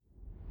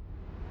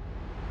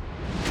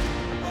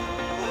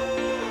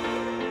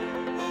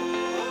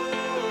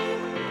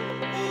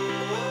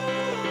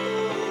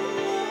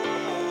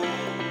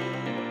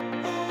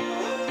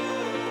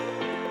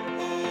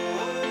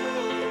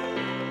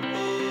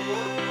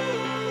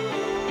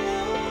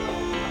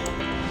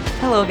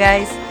Hello,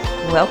 guys.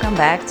 Welcome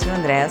back to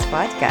Andrea's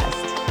podcast.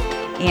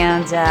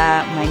 And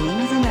my name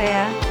is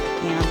Andrea,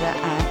 and I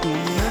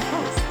am your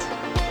host.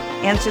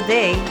 And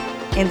today,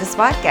 in this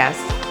podcast,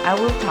 I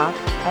will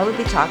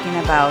be talking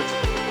about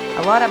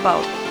a lot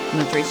about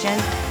nutrition,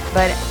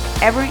 but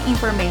every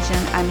information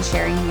I'm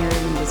sharing here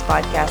in this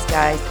podcast,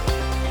 guys,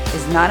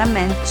 is not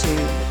meant to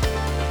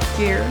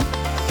cure,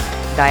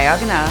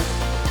 diagnose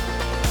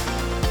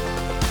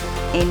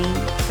any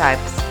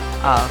types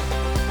of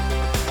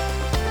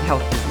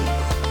health disease.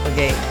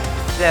 Okay,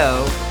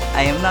 so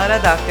I am not a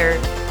doctor.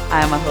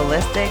 I am a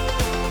holistic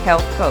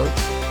health coach,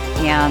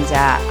 and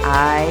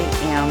I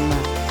am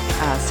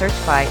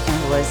certified in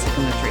holistic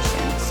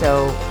nutrition.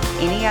 So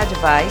any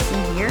advice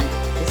in here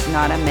is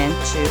not meant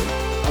to,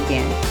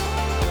 again,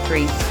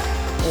 treat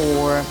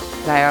or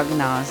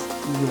diagnose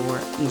your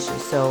issue.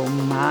 So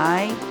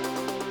my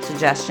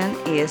suggestion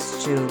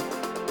is to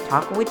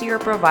talk with your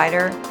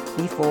provider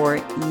before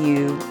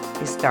you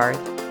start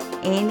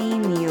any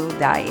new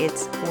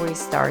diets or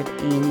start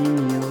any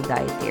new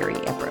dietary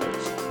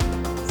approach.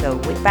 So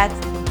with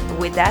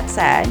that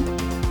said,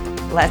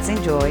 let's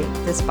enjoy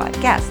this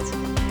podcast.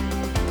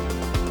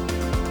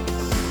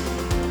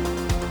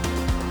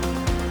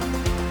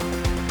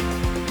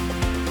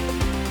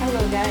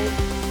 Hello guys,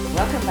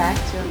 welcome back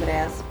to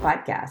Andrea's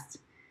podcast.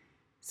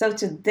 So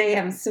today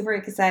I'm super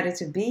excited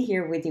to be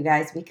here with you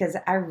guys because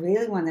I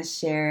really want to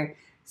share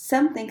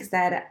some things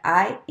that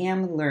I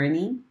am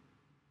learning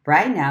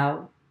right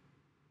now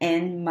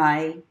in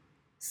my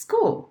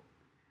school.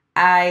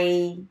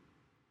 I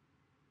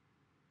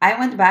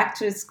went back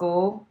to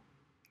school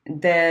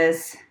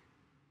this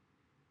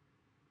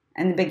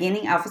in the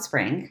beginning of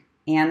spring,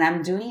 and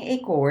I'm doing a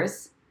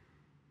course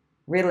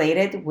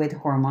related with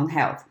hormone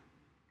health.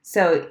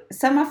 So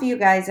some of you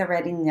guys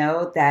already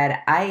know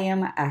that I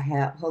am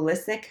a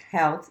holistic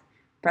health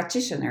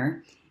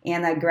practitioner,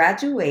 and I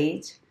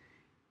graduated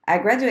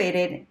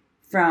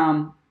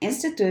from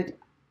Institute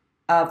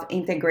of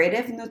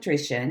Integrative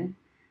Nutrition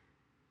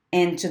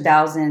in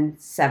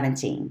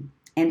 2017.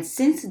 And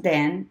since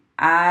then,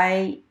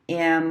 I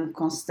am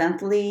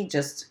constantly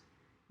just,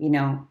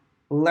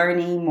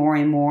 learning more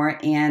and more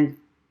and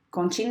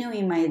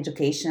continuing my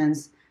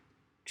educations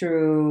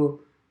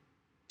through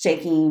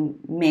taking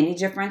many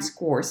different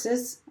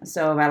courses.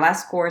 So my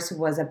last course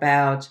was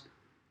about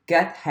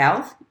gut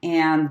health,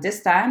 and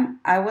this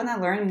time I want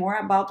to learn more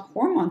about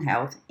hormone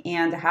health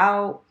and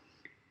how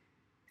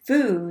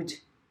food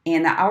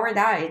and our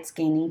diets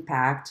can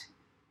impact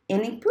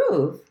and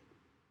improve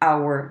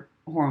our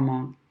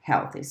hormone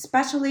health,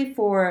 especially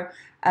for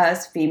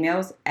us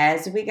females.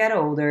 As we get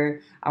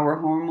older, our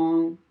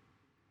hormone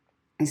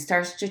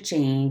starts to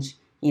change.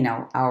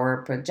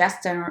 Our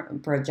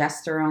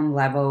progesterone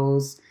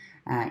levels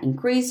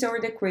increase or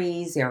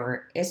decrease,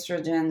 our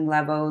estrogen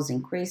levels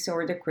increase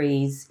or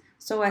decrease,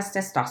 so as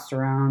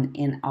testosterone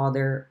and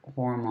other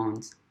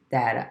hormones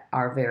that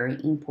are very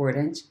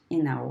important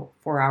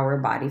for our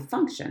body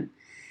function.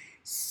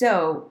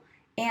 So,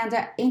 and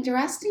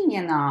interesting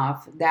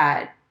enough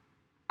that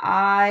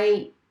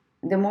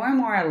the more and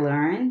more I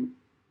learn,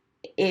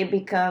 it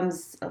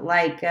becomes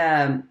like,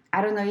 I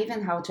don't know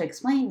even how to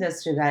explain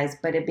this to you guys,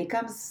 but it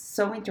becomes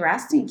so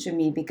interesting to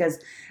me because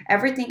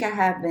everything I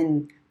have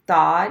been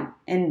taught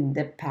in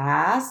the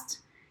past,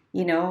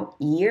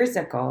 years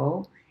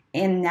ago,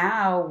 and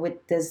now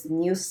with this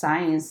new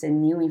science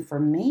and new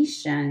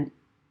information,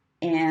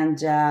 and,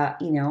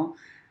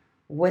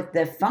 with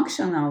the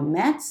functional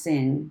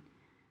medicine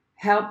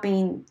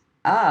helping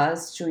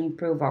us to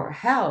improve our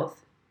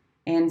health,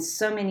 and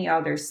so many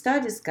other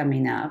studies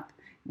coming up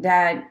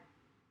that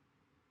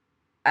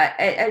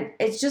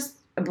it just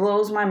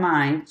blows my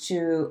mind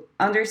to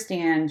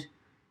understand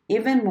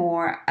even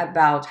more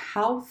about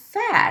how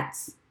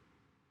fats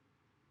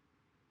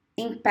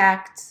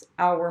impact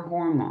our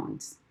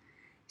hormones.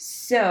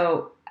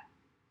 So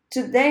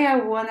today I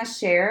want to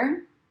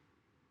share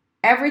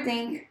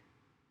everything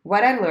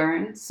what I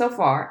learned so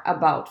far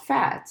about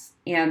fats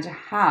and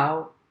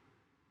how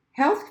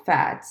health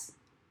fats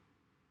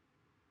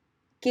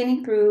can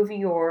improve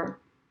your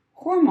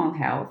hormone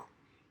health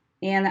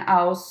and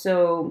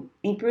also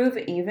improve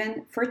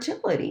even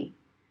fertility.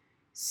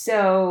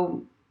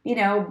 So,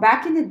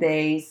 back in the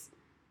days,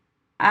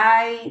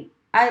 I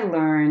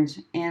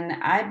learned and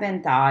I've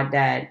been taught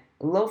that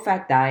low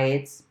fat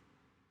diets,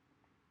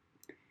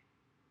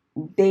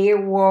 they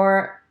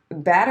were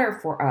better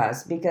for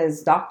us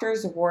because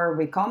doctors were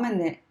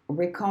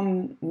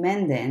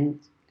recommending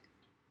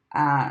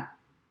uh,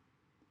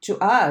 to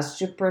us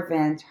to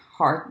prevent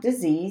heart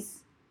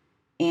disease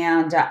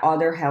and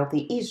other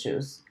healthy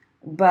issues.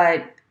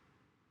 But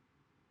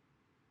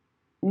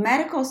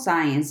medical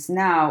science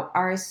now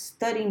are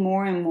studying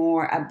more and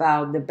more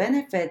about the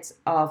benefits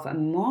of a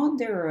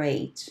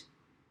moderate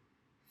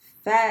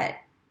fat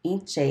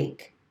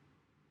intake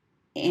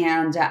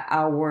and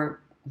our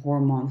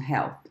hormone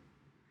health.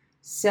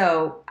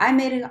 So I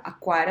made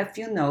quite a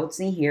few notes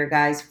in here,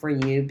 guys, for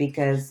you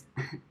because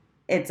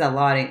it's a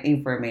lot of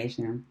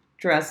information.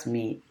 Trust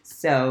me.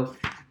 So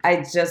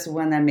I just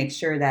want to make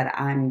sure that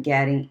I'm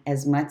getting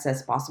as much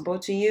as possible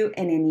to you.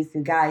 And then if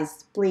you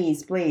guys,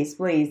 please, please,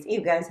 please,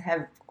 you guys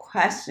have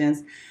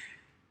questions,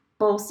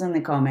 post in the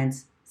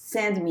comments,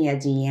 send me a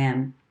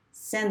DM,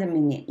 send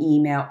me an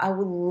email. I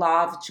would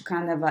love to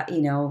kind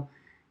of,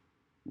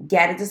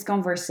 get this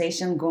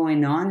conversation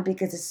going on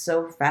because it's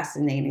so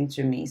fascinating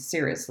to me,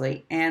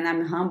 seriously. And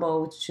I'm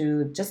humbled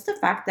to just the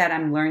fact that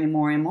I'm learning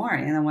more and more,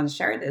 and I want to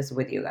share this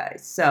with you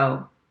guys.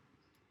 So,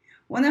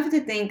 one of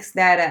the things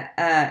that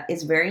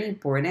is very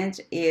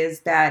important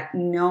is that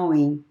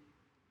knowing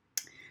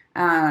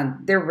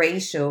the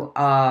ratio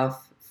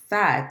of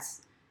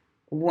fats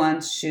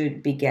one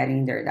should be getting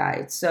in their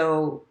diet.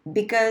 So,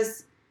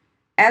 because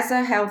as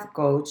a health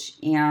coach,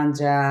 and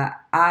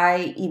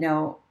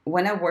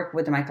when I work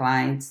with my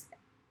clients,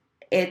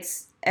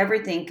 it's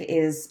everything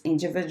is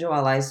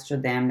individualized to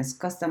them, it's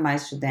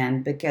customized to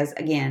them because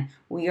again,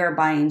 we are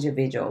by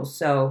individuals.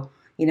 So,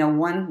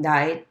 one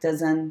diet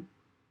doesn't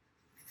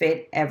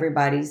fit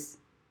everybody's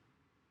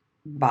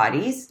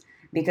bodies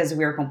because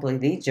we're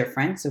completely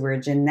different. So we're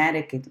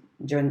genetically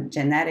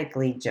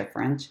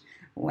different.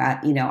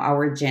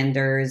 Our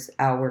genders,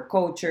 our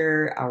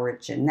culture, our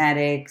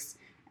genetics,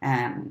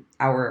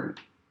 our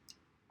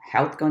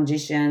health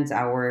conditions,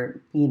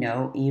 our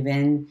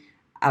even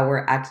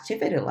our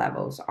activity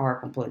levels are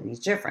completely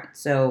different.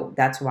 So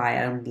that's why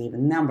I don't give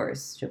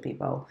numbers to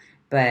people,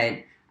 but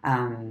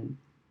and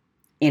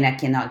I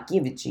cannot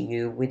give it to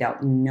you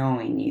without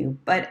knowing you.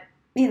 But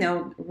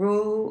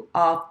rule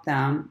of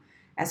thumb,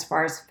 as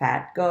far as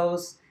fat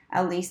goes,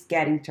 at least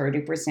getting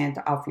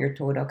 30% of your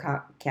total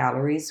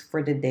calories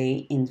for the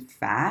day in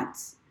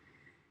fats.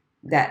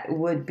 That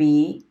would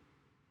be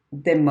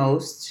the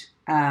most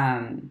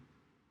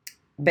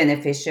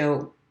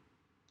beneficial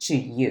to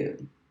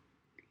you.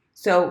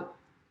 So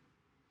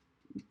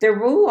the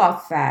rule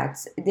of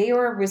fats, they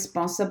are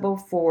responsible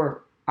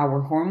for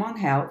our hormone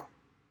health,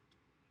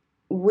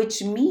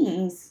 which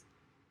means,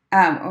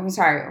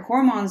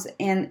 hormones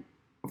and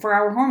for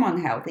our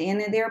hormone health,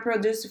 and they are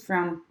produced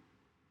from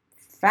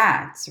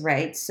fats,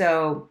 right?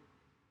 So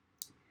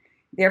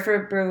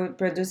therefore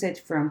produce it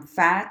from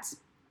fats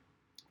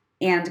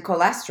and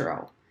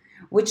cholesterol,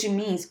 which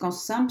means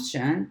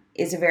consumption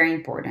is very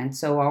important.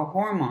 So our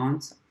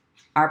hormones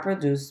are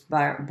produced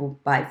by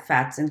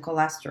fats and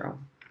cholesterol.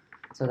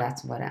 So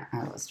that's what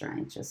I was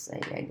trying to say,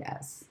 I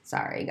guess.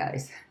 Sorry,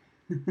 guys.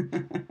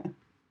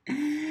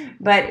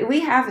 But we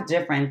have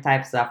different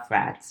types of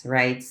fats,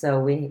 right? So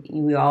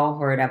we all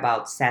heard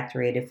about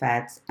saturated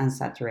fats,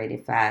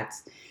 unsaturated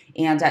fats.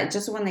 And I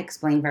just want to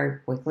explain very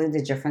quickly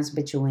the difference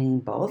between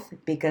both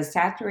because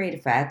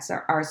saturated fats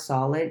are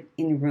solid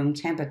in room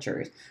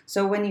temperatures.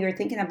 So when you're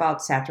thinking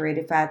about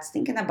saturated fats,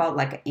 thinking about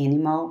like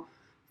animal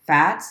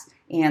fats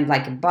and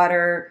like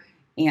butter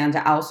and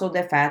also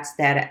the fats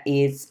that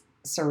is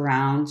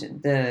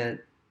surround the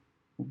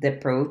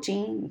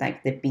protein,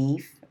 like the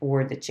beef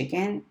or the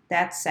chicken,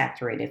 that's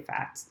saturated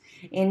fats.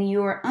 In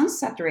your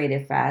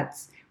unsaturated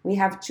fats, we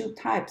have two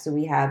types.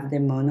 We have the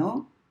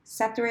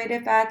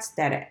monosaturated fats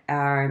that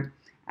are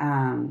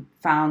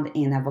found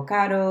in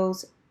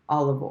avocados,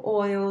 olive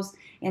oils,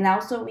 and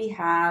also we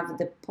have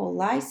the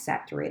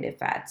polysaturated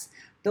fats.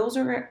 Those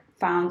are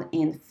found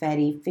in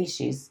fatty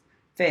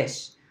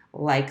fish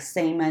like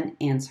salmon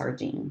and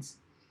sardines.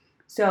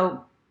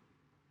 So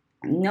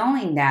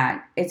knowing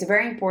that, it's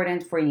very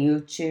important for you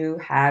to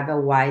have a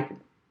wide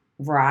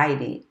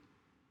variety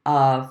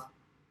of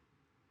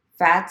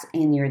fats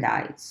in your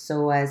diet,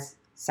 so as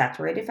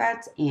saturated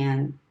fats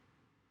and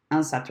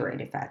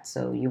unsaturated fats.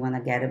 So you want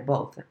to get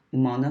both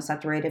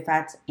monosaturated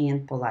fats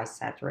and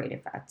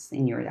polysaturated fats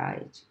in your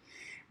diet.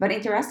 But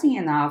interesting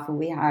enough,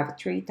 we have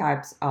three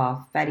types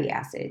of fatty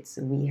acids.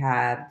 We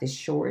have the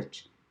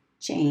short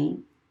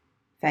chain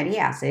fatty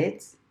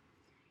acids,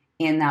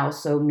 and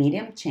also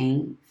medium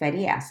chain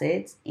fatty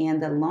acids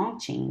and the long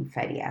chain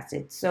fatty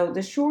acids. So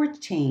the short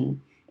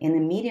chain and the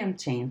medium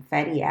chain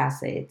fatty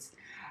acids,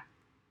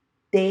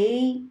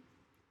 they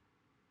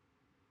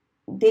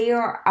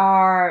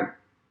are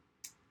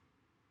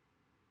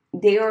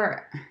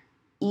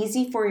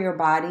easy for your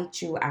body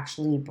to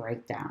actually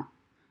break down.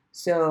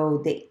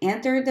 So they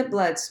enter the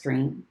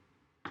bloodstream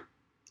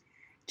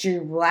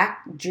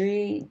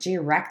directly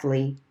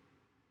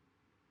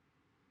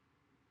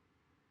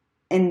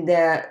in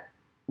the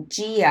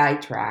GI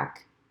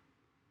tract,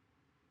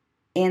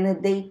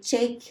 and they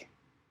take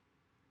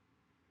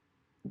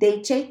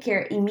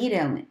care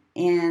immediately,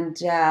 and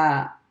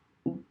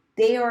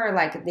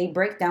they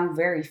break down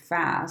very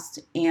fast,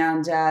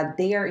 and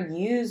they are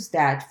used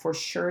that for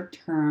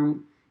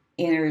short-term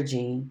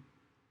energy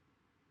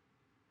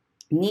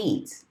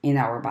needs in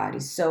our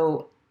bodies.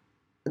 So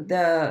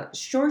the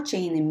short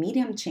chain and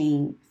medium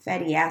chain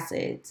fatty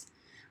acids,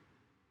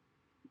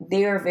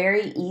 they are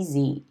very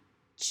easy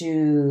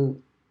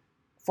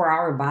for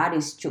our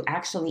bodies to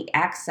actually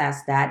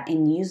access that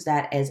and use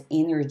that as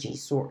energy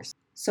source.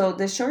 So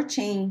the short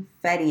chain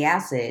fatty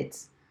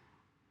acids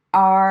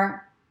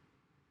are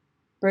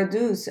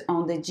produced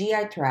on the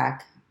GI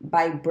tract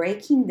by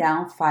breaking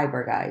down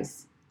fiber,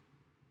 guys.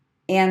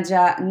 And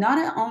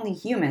not only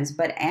humans,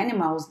 but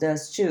animals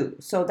does too.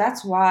 So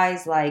that's why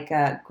it's like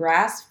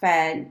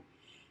grass-fed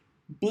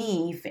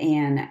beef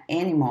and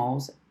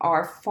animals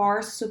are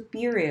far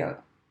superior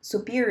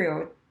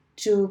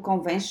to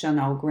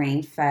conventional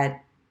grain-fed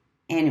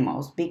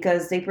animals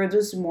because they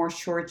produce more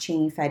short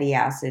chain fatty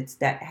acids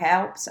that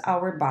helps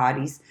our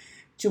bodies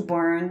to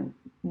burn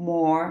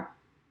more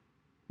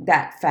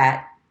that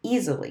fat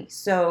easily.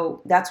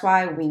 So that's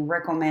why we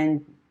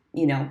recommend,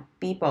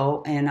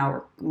 people and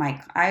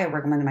I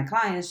recommend my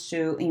clients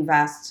to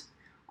invest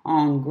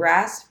on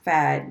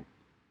grass-fed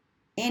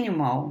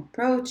animal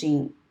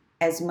protein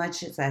as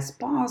much as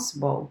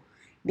possible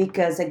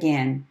because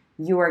again,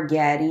 you are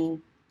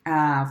getting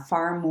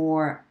far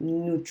more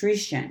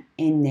nutrition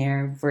in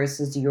there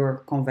versus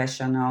your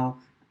conventional,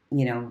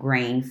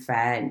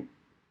 grain-fed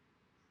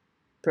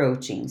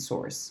protein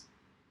source.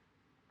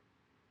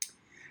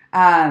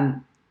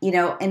 And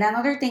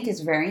another thing is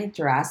very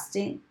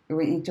interested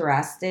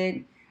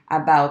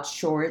about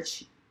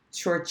short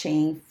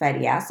chain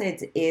fatty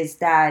acids is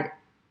that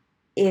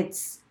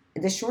it's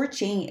the short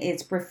chain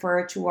is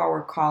preferred to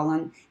our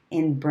colon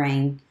and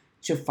brain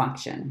to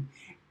function.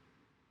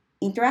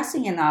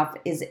 Interesting enough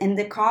is in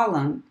the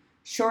colon,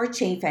 short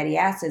chain fatty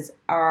acids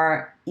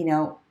are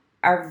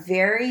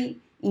very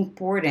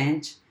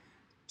important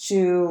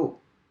to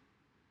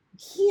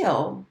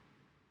heal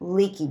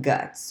leaky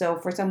gut. So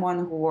for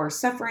someone who are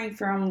suffering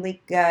from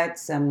leaky gut,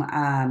 some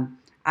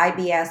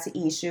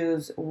IBS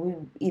issues, a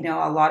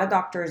lot of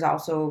doctors,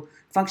 also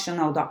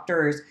functional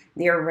doctors,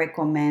 they're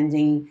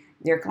recommending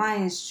their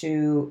clients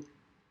to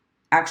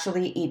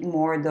actually eat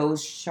more of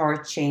those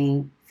short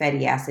chain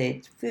fatty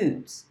acid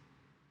foods.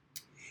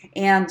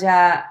 And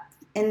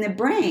in the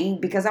brain,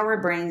 because our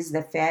brain is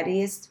the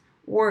fattiest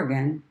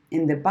organ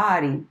in the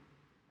body,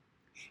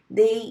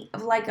 they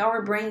like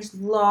our brains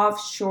love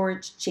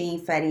short chain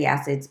fatty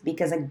acids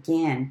because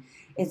again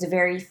it's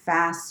very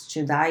fast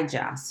to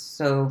digest.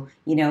 So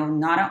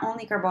not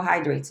only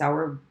carbohydrates,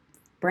 our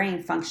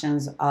brain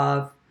functions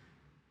of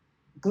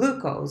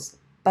glucose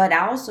but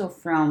also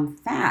from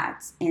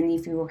fats. And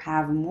if you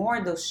have more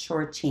of those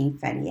short chain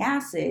fatty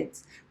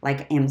acids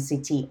like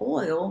MCT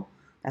oil,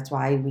 that's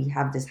why we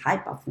have this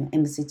hype of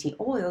MCT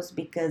oils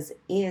because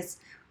it's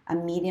a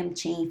medium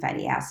chain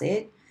fatty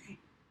acid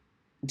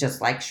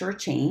just like short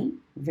chain,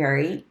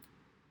 very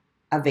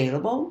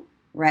available,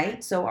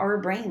 right? So our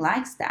brain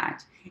likes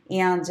that.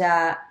 And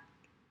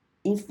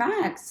in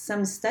fact,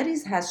 some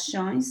studies has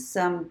shown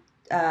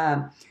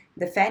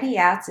the fatty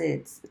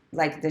acids,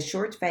 like the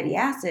short fatty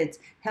acids,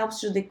 helps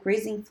to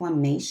decrease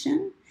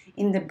inflammation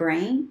in the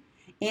brain,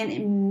 and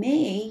it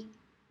may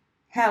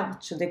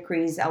help to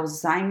decrease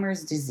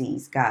Alzheimer's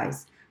disease,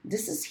 guys.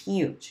 This is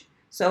huge.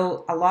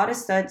 So a lot of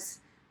studies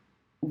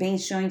been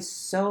showing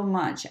so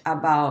much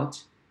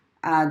about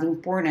the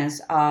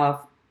importance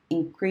of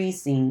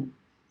increasing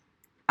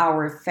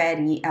our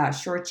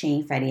short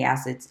chain fatty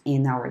acids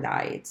in our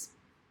diets.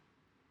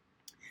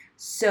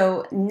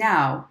 So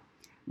now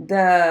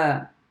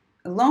the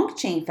long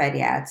chain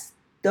fatty acids,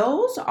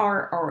 those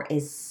are our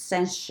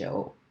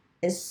essential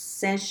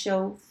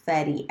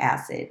fatty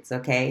acids.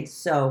 Okay,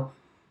 so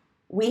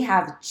we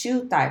have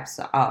two types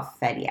of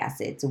fatty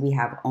acids. We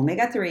have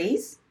omega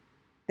 3s,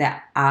 the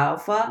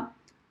alpha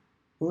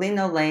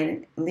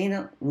linolenic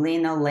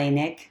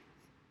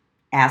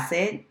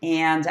acid,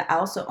 and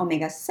also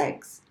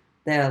omega-6,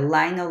 the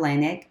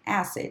linolenic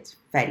acid,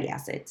 fatty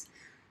acids.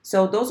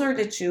 So those are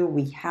the two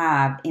we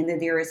have, and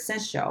they're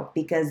essential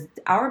because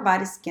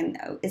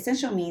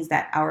essential means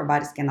that our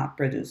bodies cannot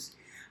produce.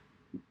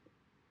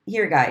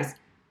 Here, guys,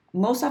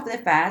 most of the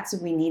fats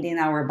we need in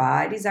our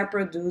bodies are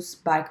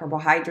produced by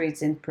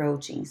carbohydrates and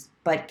proteins,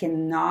 but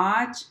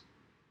cannot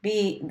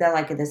be the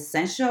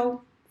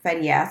essential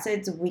fatty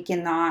acids we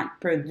cannot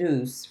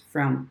produce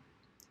from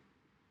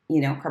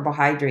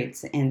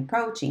carbohydrates and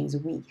proteins.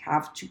 We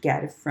have to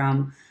get it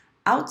from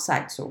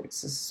outside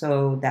sources.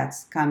 So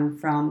that's come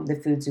from the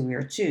foods we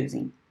are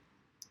choosing.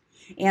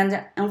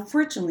 And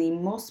unfortunately,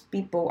 most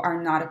people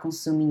are not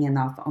consuming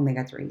enough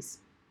omega-3s.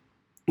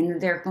 And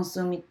they're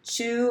consuming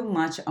too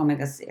much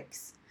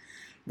omega-6.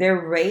 Their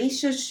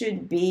ratio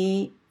should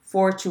be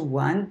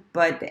 4-1,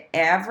 but the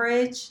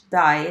average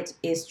diet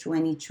is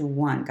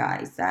 20-1,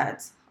 guys.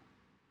 That's,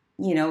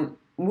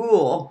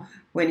 rule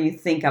when you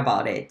think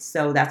about it.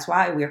 So that's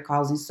why we're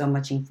causing so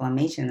much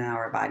inflammation in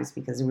our bodies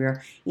because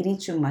we're eating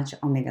too much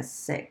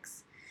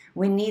omega-6.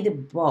 We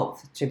need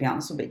both, to be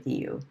honest with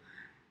you.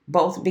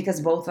 Both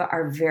because both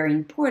are very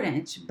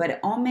important, but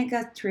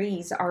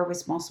omega-3s are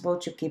responsible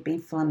to keep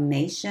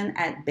inflammation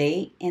at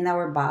bay in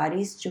our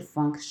bodies to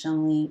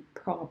functionally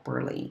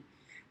properly.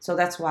 So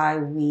that's why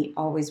we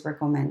always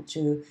recommend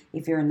to,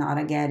 if you're not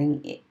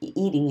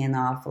eating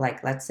enough,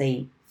 like let's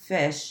say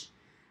fish,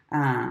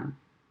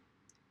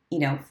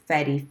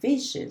 fatty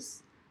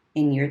fishes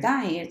in your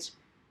diet,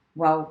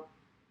 well,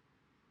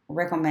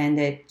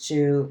 recommended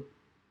to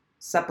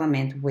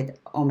supplement with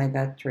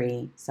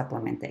omega-3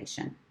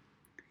 supplementation.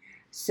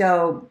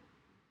 So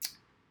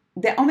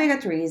the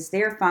omega-3s,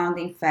 they're found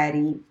in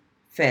fatty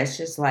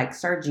fishes like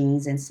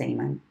sardines and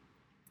salmon.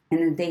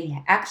 and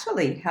they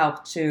actually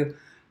help to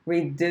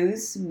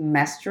reduce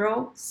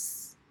menstrual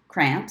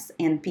cramps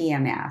and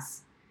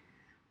PMS.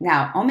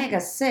 Now, omega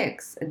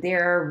 6,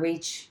 they're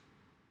rich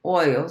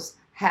oils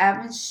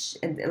have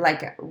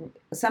like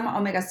some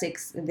omega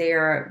 6,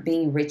 they're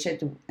being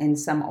enriched in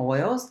some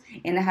oils,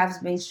 and it has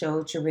been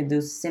shown to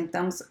reduce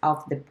symptoms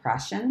of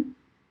depression,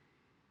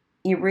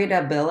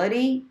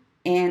 irritability,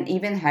 and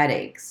even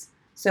headaches.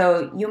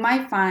 So you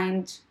might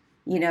find,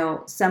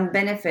 some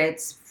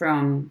benefits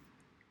from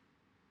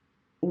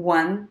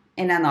one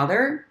and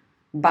another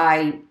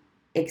by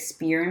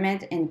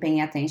experiment and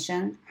paying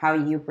attention how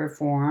you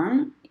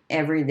perform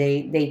every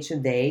day, day to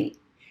day,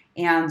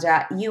 and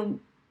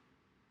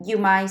you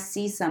might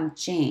see some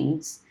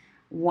change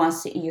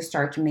once you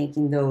start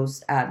making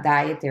those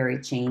dietary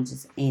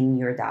changes in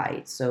your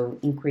diet. So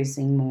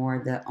increasing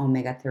more the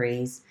omega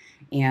 3s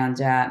and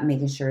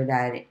making sure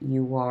that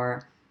you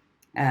are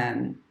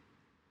um,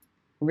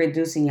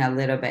 reducing a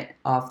little bit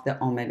of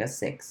the omega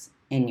 6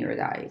 in your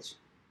diet.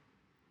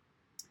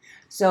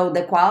 So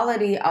the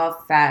quality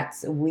of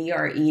fats we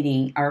are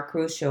eating are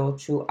crucial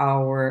to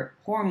our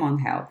hormone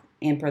health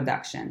and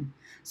production.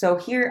 So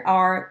here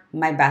are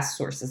my best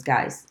sources,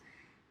 guys,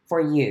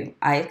 for you.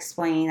 I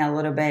explain a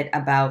little bit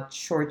about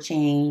short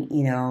chain,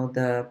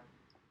 the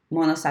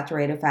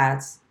monosaturated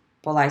fats,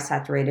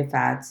 polysaturated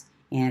fats,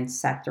 and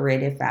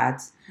saturated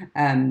fats.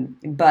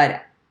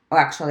 But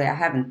actually, I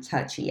haven't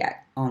touched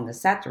yet on the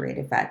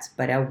saturated fats,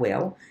 but I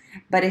will.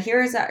 But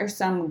here's are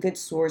some good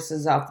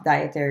sources of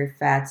dietary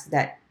fats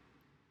that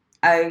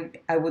I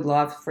would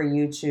love for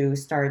you to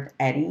start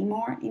adding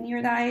more in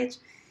your diet.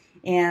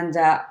 And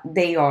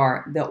they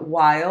are the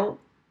wild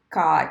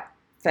caught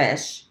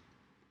fish,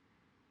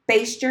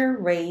 pasture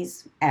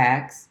raised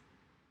eggs,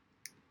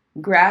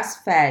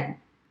 grass fed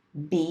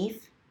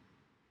beef,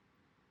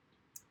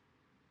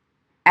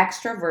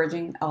 extra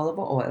virgin olive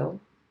oil,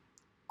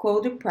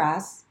 cold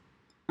pressed,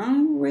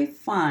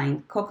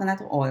 unrefined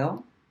coconut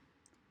oil,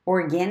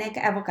 organic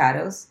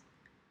avocados,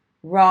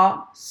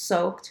 raw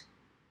soaked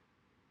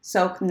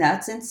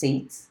nuts and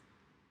seeds,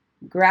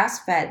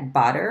 grass-fed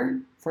butter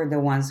for the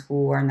ones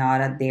who are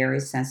not dairy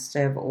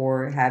sensitive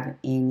or have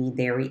any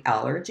dairy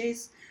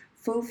allergies,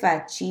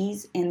 full-fat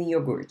cheese, and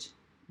yogurt.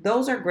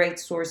 Those are great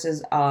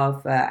sources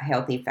of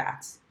healthy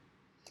fats.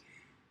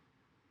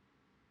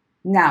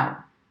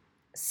 Now,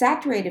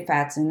 saturated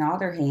fats, on the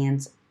other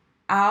hand,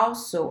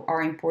 also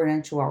are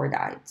important to our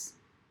diets.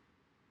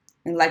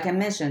 And like I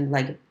mentioned,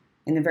 like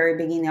in the very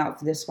beginning of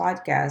this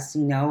podcast,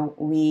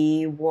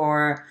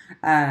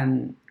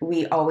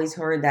 we always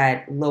heard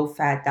that low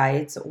fat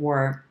diets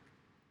were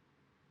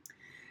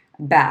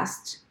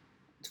best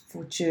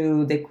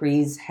to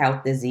decrease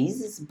health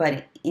diseases.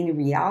 But in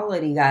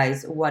reality,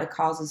 guys, what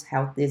causes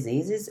health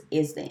diseases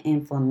is the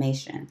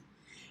inflammation.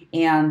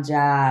 And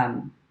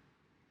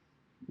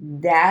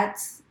that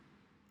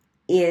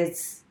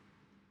is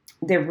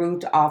the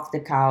root of the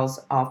cause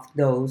of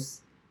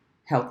those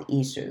health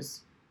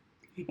issues.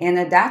 And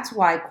that's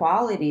why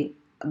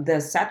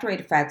the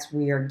saturated fats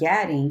we are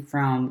getting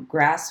from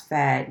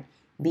grass-fed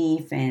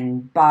beef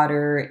and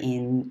butter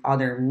and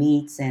other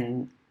meats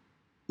and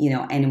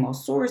animal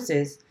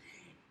sources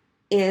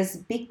is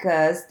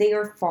because they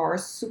are far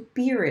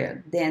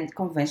superior than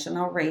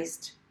conventional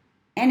raised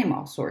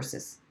animal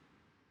sources.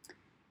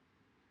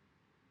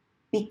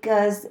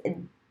 Because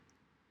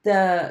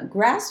the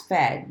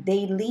grass-fed,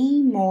 they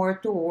lean more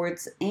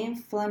towards I'm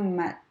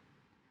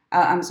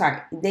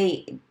sorry,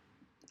 the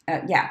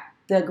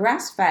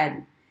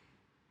grass-fed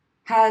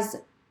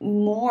has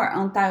more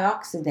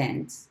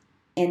antioxidants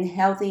and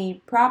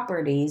healthy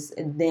properties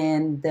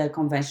than the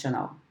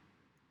conventional,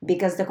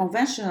 because the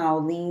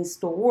conventional leans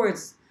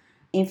towards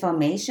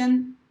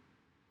inflammation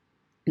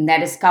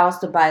that is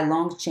caused by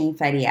long-chain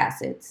fatty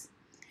acids,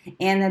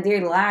 and they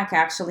lack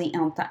actually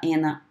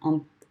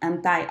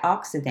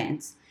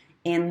antioxidants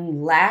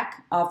and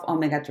lack of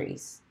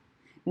omega-3s.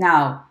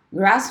 Now,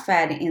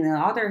 grass-fed, on the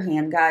other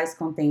hand, guys,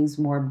 contains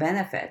more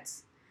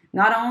benefits.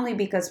 Not only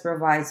because it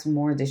provides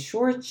more the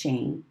short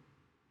chain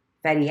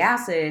fatty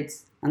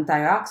acids,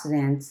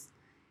 antioxidants,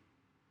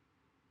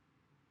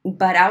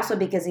 but also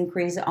because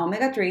increased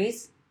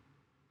omega-3s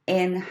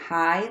and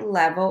high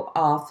level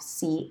of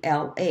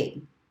CLA,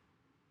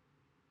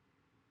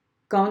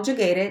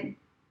 conjugated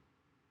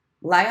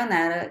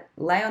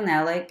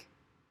linoleic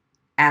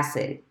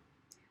acid.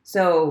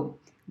 So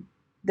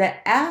the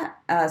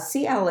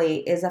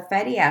CLA is a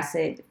fatty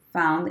acid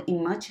found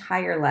in much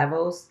higher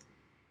levels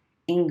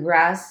in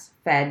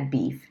grass-fed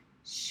beef,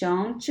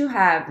 shown to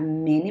have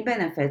many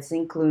benefits,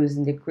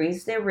 including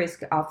decrease the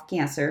risk of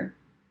cancer,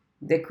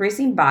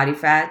 decreasing body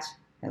fat,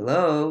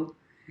 improve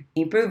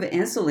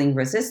insulin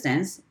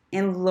resistance,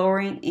 and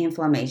lowering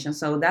inflammation.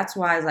 So that's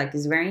why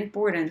it's very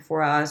important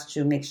for us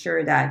to make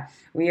sure that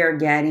we are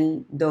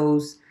getting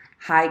those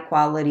high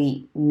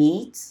quality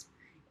meats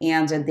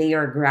and that they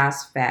are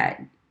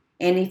grass-fed.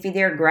 And if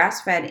they're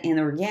grass-fed and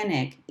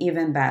organic,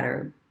 even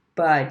better.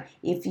 But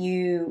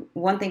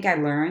one thing I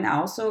learned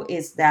also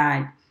is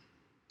that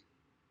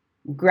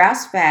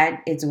Grass fed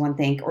is one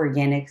thing,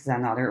 organic is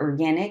another.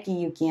 Organic,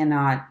 you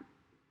cannot,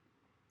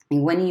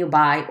 when you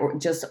buy or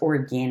just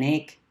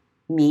organic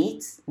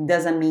meats,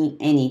 doesn't mean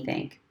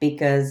anything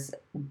because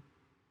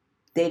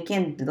they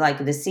can,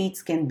 like, the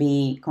seeds can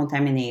be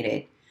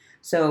contaminated.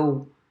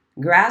 So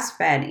grass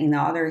fed, in the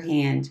other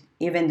hand,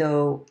 even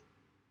though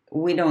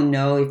we don't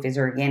know if it's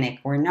organic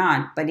or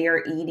not, but they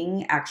are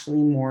eating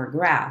actually more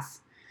grass.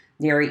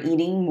 They are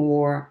eating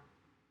more,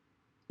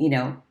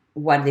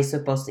 what they're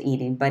supposed to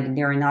eat, but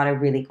they're not a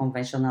really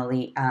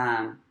conventionally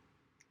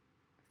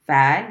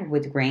fed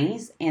with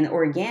grains. And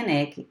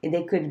organic,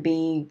 they could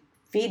be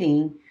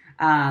feeding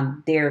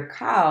their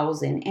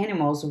cows and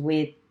animals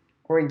with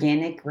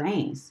organic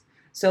grains.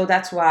 So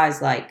that's why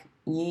it's like,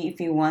 if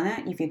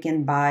you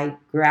can buy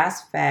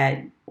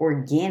grass-fed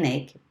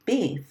organic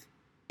beef,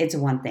 it's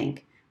one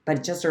thing,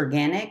 but just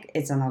organic,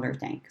 it's another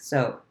thing.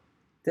 So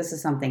this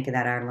is something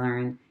that I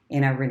learned,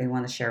 and I really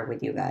want to share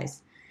with you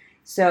guys.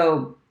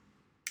 So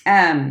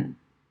um,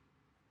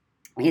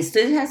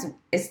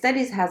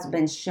 studies has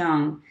been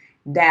shown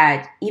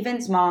that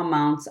even small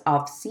amounts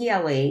of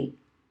CLA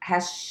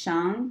has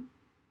shown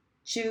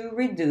to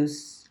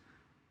reduce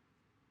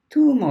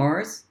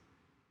tumors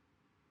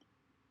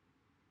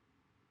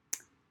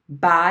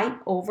by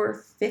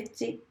over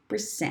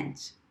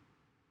 50%.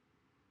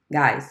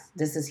 Guys,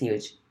 this is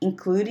huge,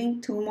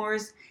 including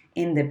tumors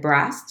in the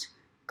breast,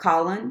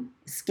 colon,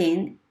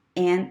 skin,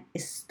 and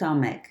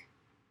stomach.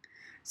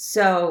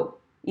 So,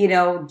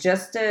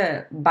 just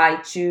by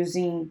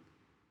choosing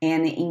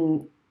and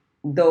in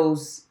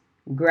those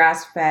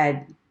grass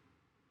fed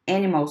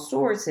animal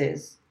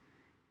sources,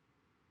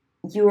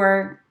 you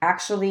are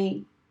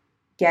actually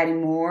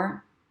getting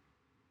more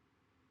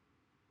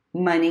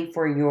money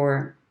for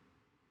your,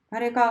 what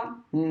do you call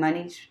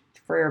money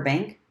for your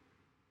bank?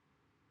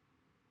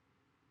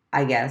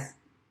 I guess.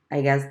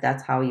 I guess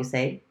that's how you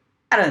say.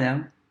 I don't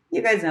know.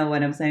 You guys know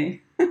what I'm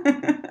saying.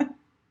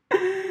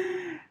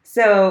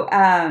 So,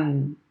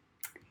 and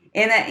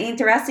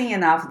interesting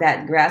enough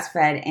that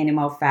grass-fed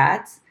animal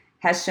fats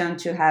has shown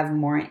to have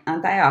more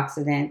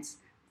antioxidants,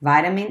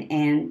 vitamin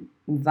N,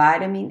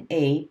 vitamin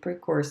A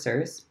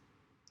precursors,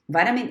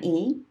 vitamin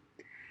E,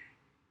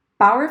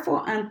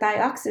 powerful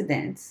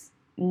antioxidants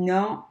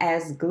known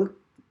as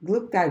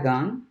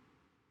glucagon,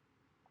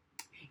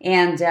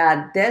 and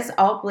this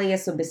all play a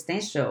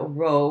substantial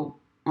role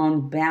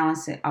on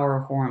balancing our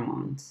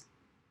hormones.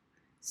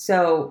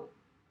 So,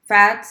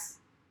 fats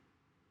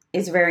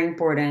is very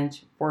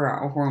important for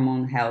our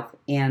hormone health,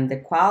 and the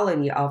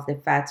quality of the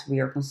fats we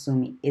are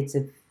consuming, it's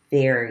a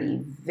very,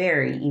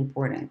 very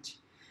important.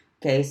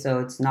 Okay, so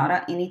it's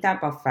not any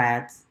type of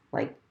fats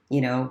like,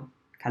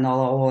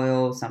 canola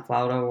oil,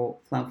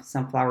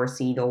 sunflower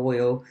seed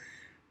oil,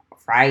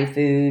 fried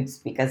foods,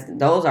 because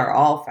those are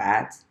all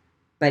fats.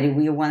 But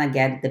we want to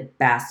get the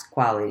best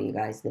quality,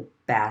 guys, the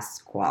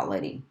best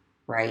quality,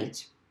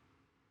 right?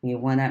 We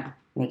want to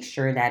make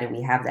sure that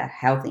we have that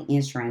healthy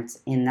insurance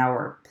in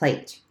our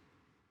plate.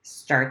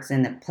 Starts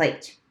in the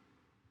plate.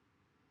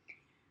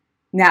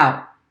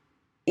 Now,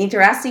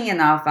 interesting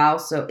enough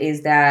also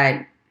is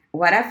that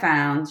what I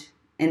found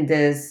in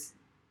this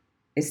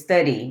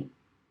study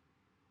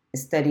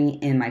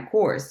in my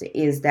course,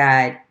 is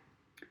that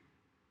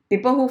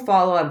people who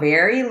follow a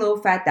very low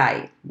fat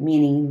diet,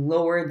 meaning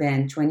lower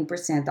than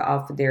 20%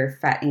 of their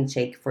fat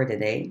intake for the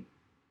day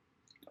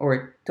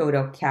or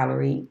total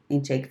calorie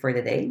intake for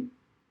the day,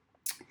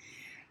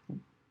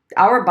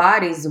 our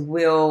bodies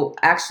will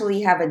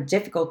actually have a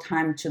difficult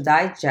time to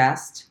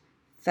digest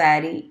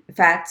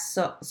fat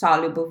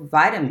soluble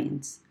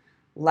vitamins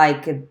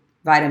like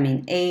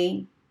vitamin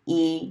A,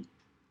 E,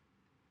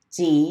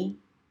 D,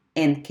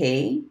 and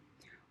K,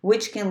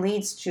 which can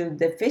lead to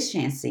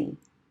deficiency,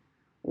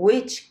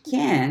 which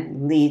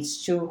can lead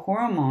to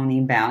hormone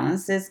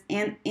imbalances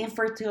and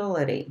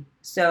infertility.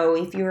 So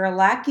if you're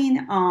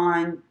lacking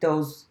on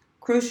those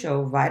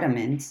crucial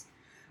vitamins,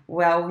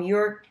 well,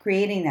 you're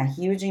creating a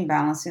huge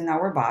imbalance in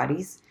our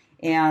bodies.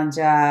 And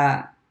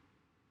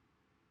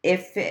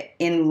if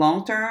in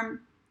long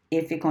term,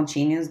 if it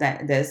continues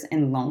this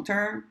in long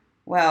term,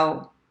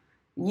 well,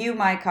 you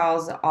might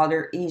cause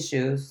other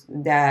issues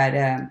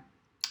that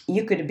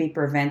you could be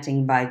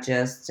preventing by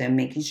just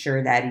making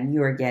sure that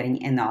you are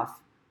getting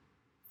enough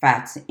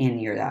fats in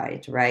your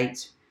diet,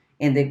 right?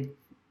 And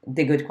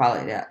the good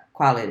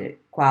quality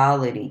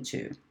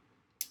too.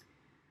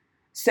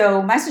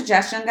 So my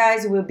suggestion,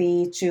 guys, will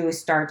be to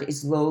start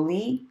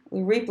slowly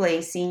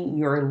replacing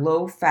your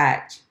low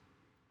fat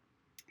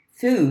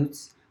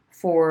foods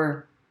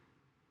for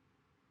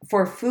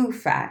food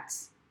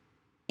fats,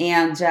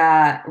 and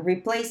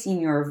replacing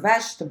your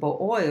vegetable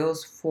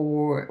oils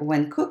for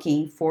when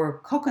cooking for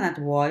coconut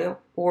oil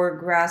or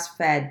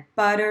grass-fed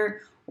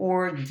butter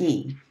or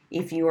ghee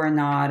if you are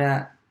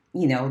not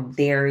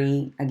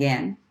dairy,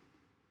 again,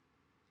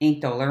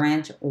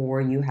 intolerant,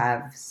 or you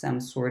have some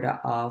sort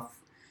of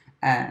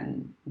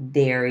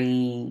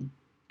dairy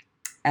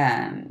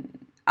um,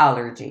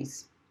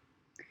 allergies.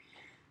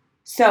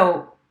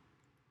 So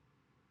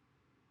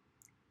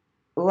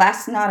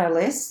last not a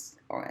least,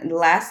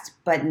 last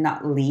but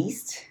not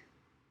least,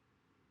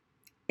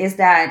 is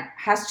that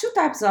has two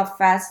types of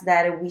fats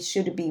that we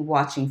should be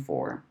watching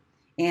for.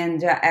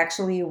 And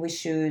actually, we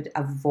should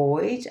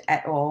avoid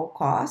at all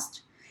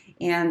cost.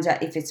 And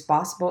if it's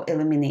possible,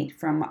 eliminate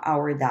from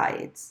our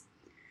diets,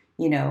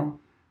 you know.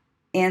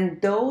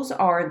 And those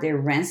are the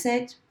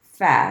rancid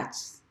fat.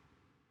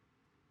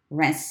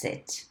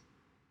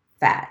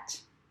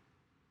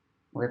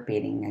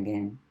 Repeating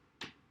again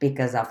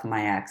because of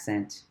my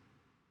accent.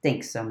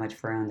 Thanks so much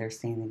for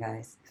understanding,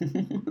 guys.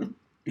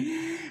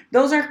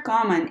 Those are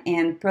common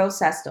in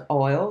processed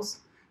oils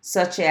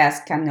such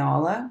as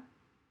canola,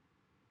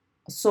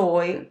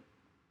 soy,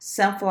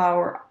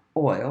 sunflower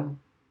oil.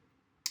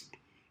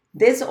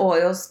 These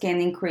oils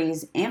can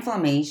increase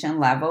inflammation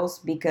levels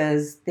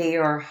because they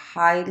are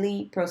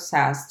highly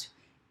processed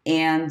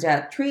and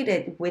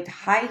treated with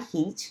high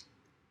heat,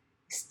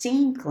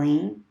 steam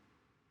clean,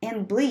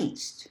 and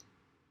bleached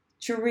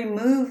to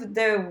remove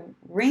the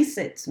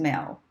rancid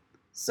smell.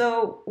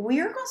 So we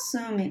are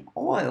consuming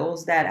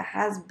oils that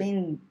has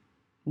been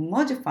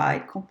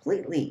modified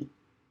completely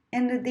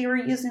and they are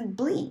using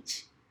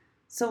bleach.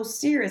 So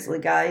seriously,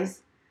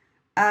 guys,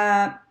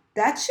 that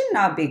should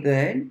not be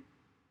good.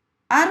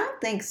 I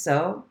don't think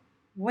so.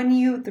 When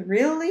you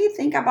really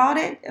think about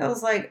it, it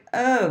was like,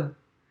 oh,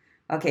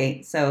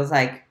 okay. So it was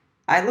like,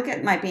 I look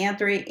at my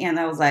pantry and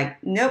I was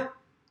like, nope,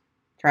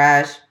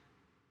 trash.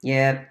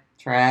 Yep,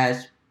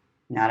 trash.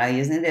 Not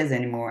using this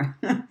anymore.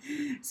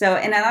 So,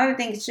 and another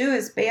thing too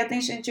is pay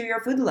attention to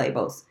your food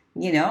labels.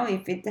 You know,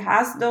 if it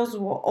has those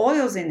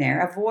oils in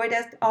there, avoid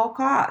at all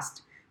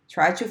cost.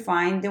 Try to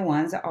find the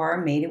ones that are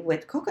made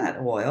with coconut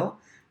oil,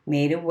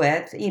 made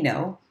with,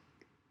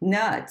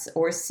 nuts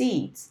or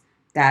seeds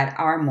that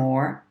are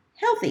more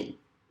healthy.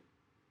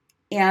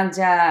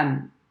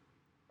 And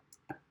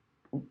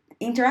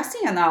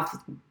interesting enough,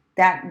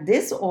 that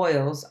these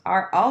oils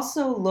are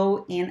also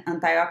low in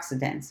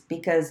antioxidants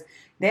because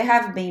they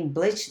have been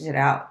bleached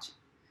out.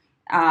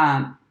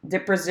 The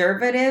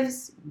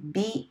preservatives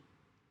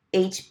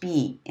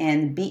BHB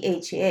and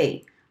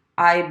BHA,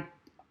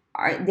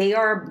 they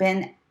are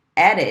been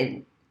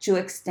added to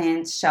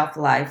extend shelf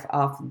life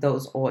of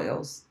those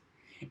oils,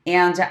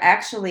 and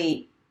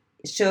actually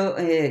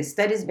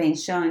studies been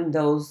showing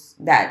those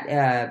that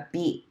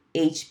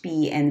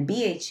BHB and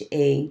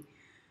BHA,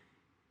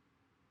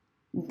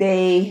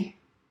 they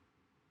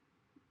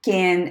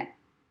can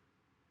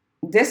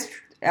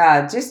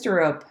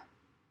disrupt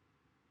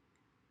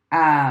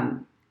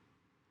um,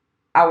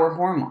 our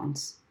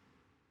hormones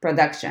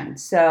production.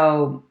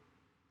 So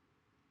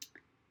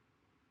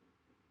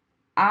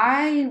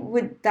I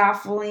would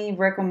definitely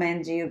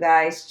recommend you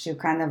guys to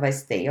kind of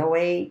stay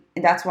away.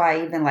 And that's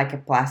why even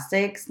like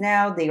plastics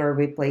now, they are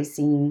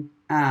replacing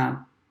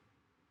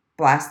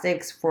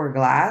plastics for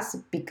glass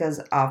because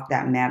of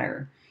that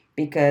matter.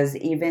 Because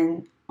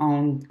even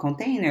on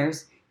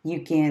containers,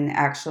 you can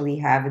actually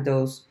have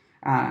those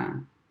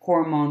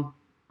hormone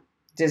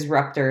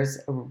disruptors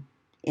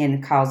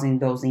in causing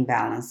those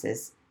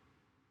imbalances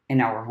in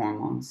our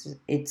hormones.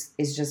 It's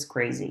just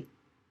crazy.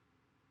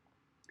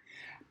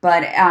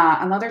 But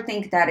another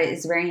thing that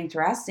is very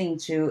interesting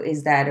too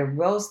is that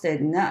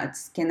roasted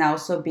nuts can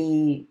also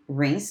be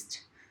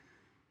rinsed.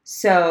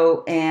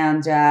 So,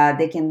 and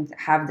they can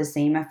have the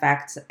same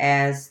effects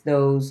as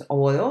those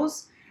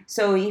oils.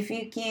 So, if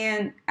you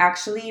can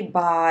actually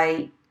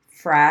buy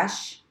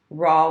fresh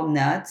raw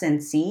nuts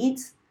and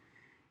seeds,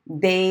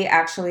 they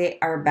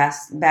actually are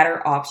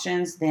better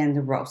options than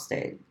the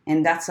roasted.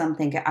 And that's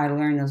something I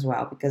learned as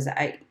well because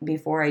I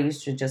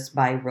used to just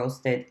buy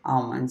roasted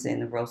almonds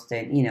and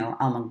roasted,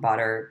 almond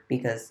butter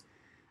because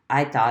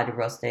I thought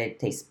roasted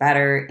tastes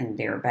better and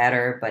they're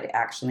better, but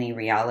actually in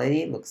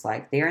reality it looks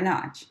like they are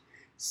not.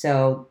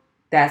 So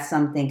that's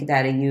something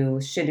that you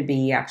should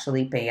be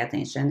actually pay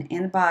attention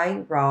and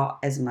buy raw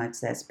as much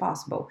as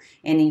possible.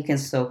 And you can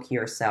soak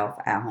yourself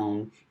at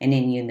home and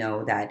then you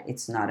know that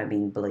it's not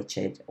being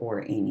bleached or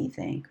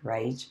anything,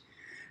 right?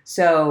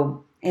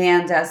 So,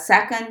 and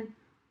second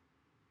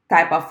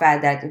type of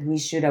fat that we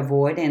should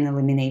avoid and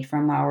eliminate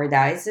from our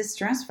diets is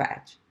trans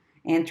fat.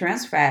 And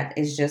trans fat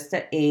is just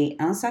a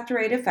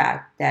unsaturated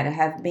fat that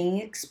have been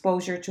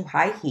exposed to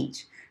high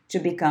heat to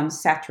become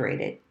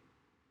saturated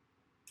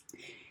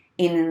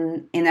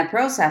in a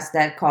process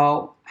that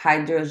called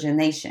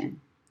hydrogenation.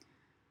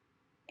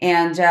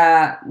 And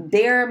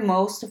they're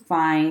most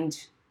found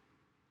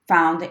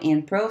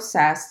in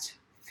processed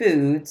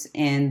foods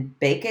and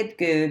baked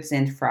goods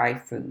and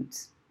fried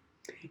foods.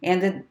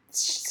 And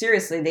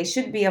seriously, they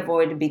should be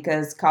avoided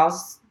because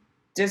cause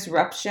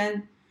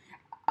disruption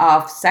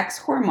of sex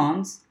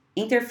hormones,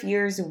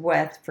 interferes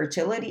with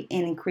fertility,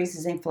 and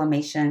increases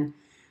inflammation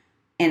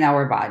in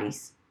our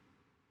bodies.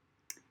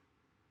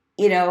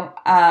 You know,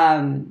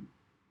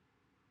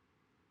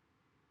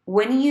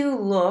 when you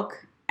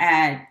look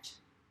at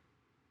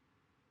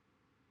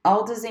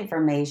all this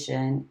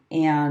information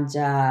and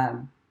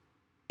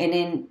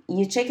then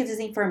you check this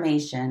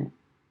information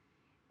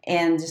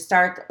and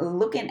start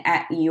looking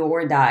at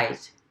your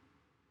diet,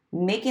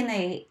 making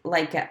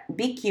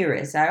be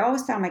curious. I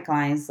always tell my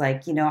clients,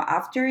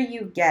 after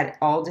you get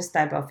all this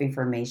type of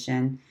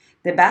information,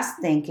 the best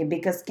thing,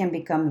 because it can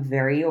become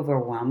very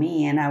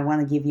overwhelming, and I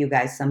want to give you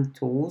guys some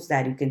tools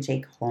that you can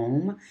take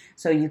home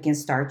so you can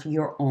start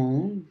your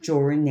own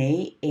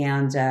journey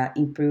and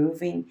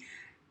improving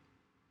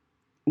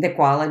the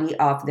quality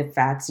of the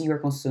fats you're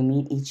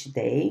consuming each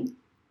day.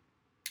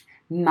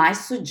 My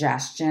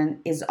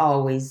suggestion is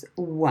always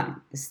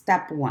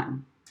step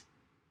one.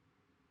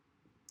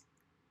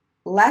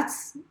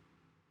 Let's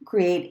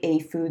create a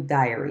food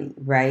diary,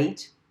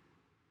 right?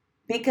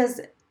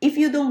 Because if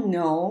you don't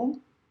know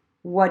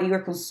what you're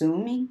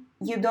consuming,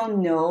 you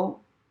don't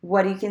know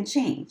what you can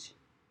change.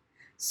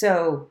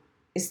 So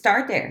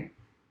start there.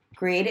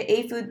 Create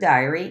a food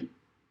diary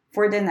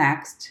for the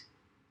next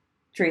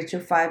 3 to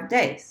 5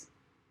 days,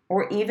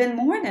 or even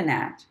more than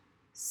that,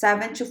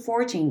 7 to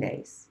 14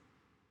 days.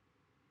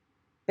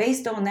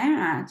 Based on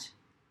that,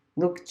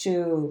 look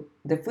to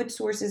the food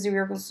sources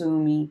you're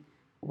consuming,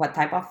 what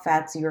type of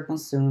fats you're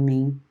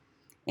consuming,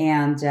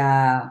 and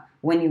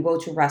when you go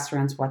to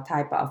restaurants, what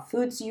type of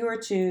foods you are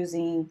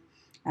choosing.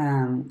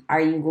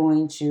 Are you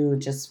going to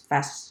just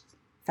fast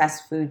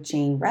food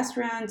chain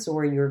restaurants,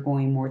 or you're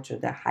going more to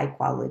the high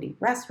quality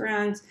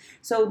restaurants?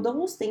 So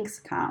those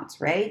things count,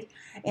 right?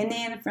 And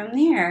then from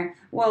there,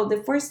 well,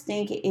 the first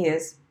thing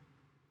is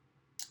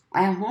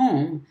at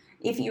home,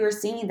 if you're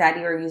seeing that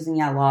you're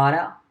using a lot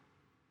of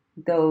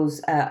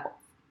those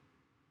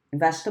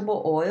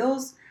vegetable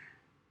oils,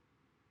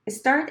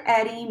 start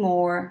adding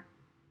more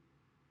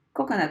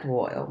coconut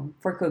oil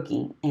for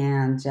cooking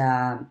and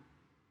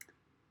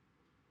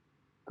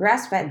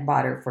grass-fed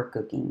butter for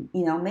cooking.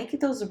 Make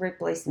those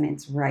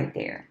replacements right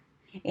there.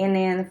 And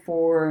then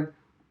for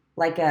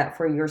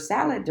your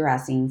salad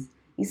dressings,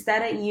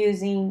 instead of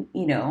using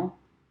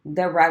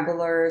the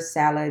regular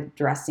salad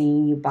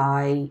dressing you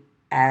buy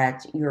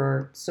at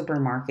your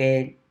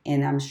supermarket,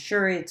 and I'm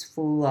sure it's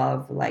full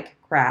of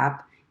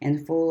crap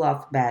and full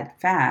of bad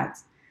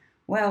fats,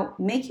 well,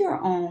 make your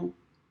own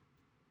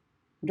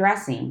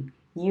dressing.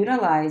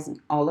 Utilize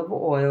olive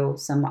oil,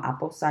 some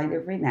apple cider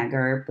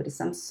vinegar, put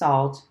some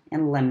salt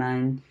and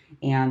lemon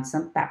and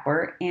some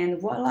pepper, and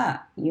voila,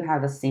 you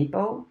have a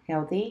simple,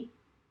 healthy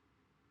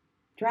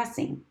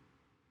dressing.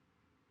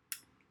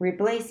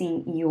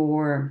 Replacing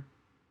your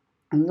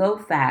low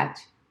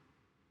fat,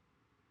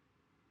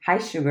 high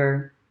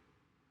sugar,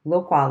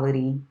 low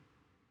quality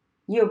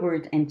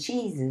yogurt and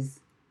cheeses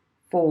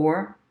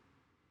for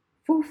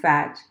full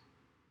fat,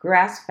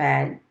 grass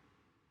fed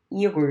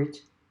yogurt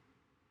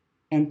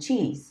and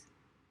cheese.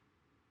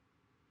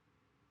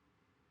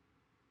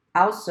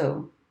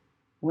 Also,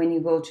 when you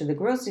go to the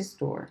grocery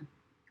store,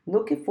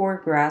 look for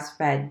grass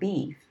fed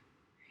beef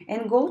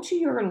and go to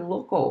your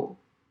local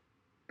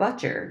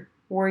butcher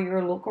or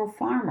your local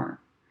farmer,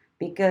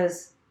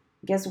 because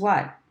guess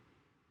what?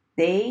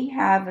 They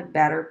have a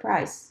better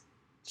price,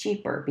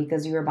 cheaper,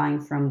 because you're buying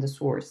from the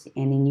source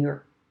and then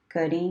you're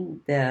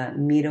cutting the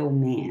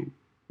middleman,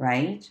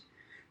 right?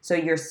 So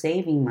you're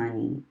saving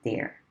money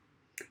there.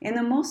 And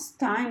the most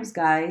times,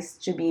 guys,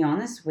 to be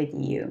honest with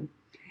you,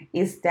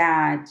 is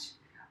that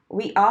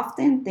we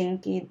often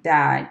think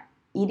that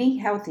eating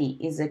healthy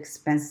is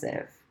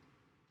expensive.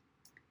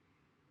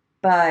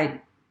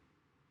 But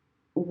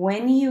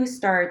when you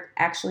start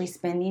actually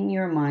spending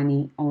your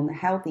money on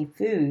healthy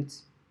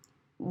foods,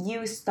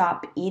 you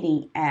stop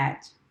eating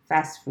at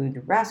fast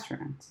food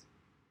restaurants.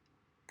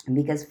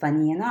 Because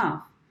funny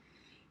enough,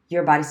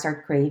 your body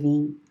starts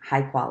craving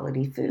high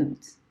quality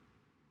foods.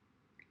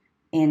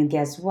 And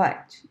guess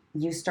what?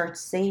 You start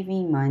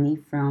saving money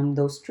from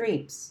those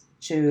trips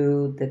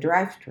to the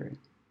drive-thru.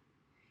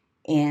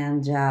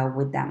 And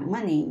with that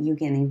money, you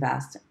can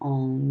invest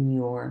on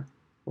your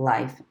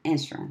life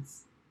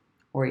insurance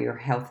or your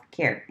health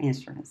care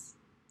insurance.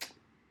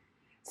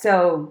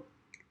 So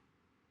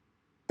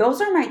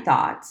those are my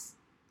thoughts,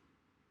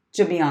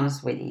 to be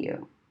honest with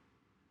you.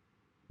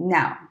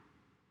 Now,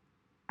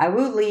 I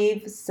will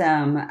leave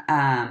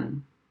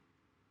some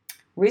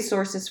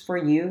resources for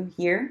you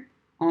here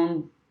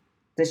on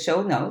the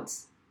show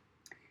notes.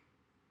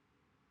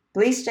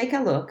 Please take a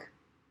look.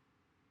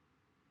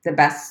 The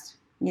best,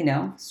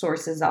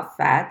 sources of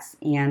fats,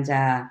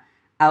 and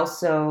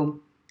also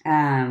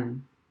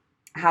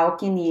how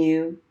can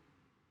you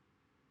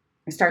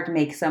start to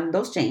make some of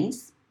those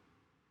changes.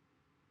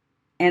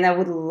 And I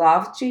would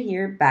love to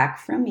hear back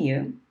from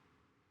you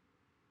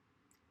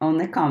on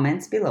the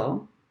comments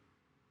below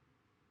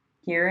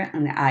here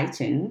on the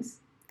iTunes.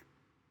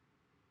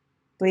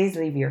 Please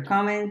leave your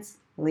comments,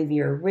 leave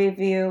your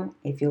review.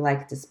 If you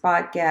like this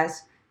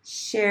podcast,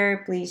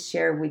 please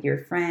share with your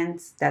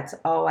friends. That's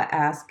all I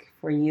ask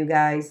for you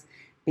guys,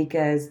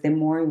 because the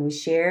more we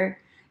share,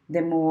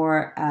 the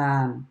more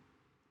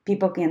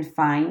people can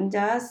find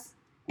us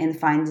and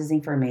find this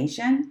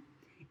information,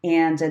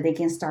 and they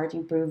can start to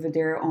improve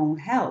their own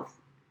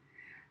health.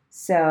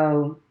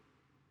 So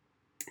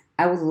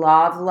I would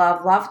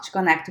love to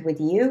connect with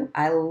you.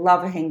 I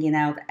love hanging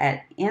out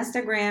at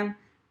Instagram.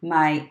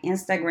 My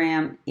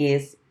Instagram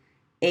is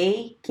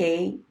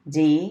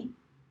AKD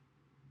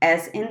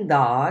as in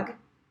dog,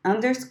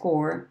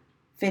 underscore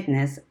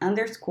fitness,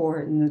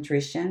 underscore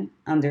nutrition,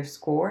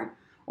 underscore,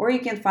 or you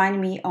can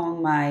find me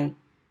on my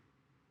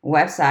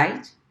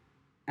website,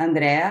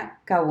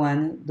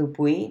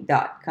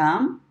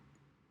 andreacauanodupuy.com,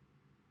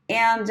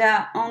 and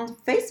on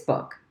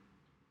Facebook,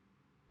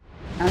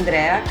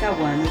 Andrea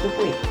Cauano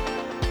Dupuy.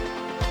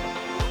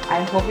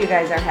 I hope you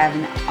guys are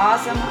having an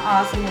awesome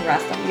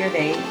rest of your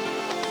day.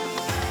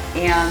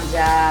 And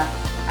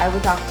I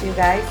will talk to you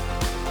guys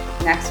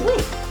next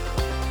week.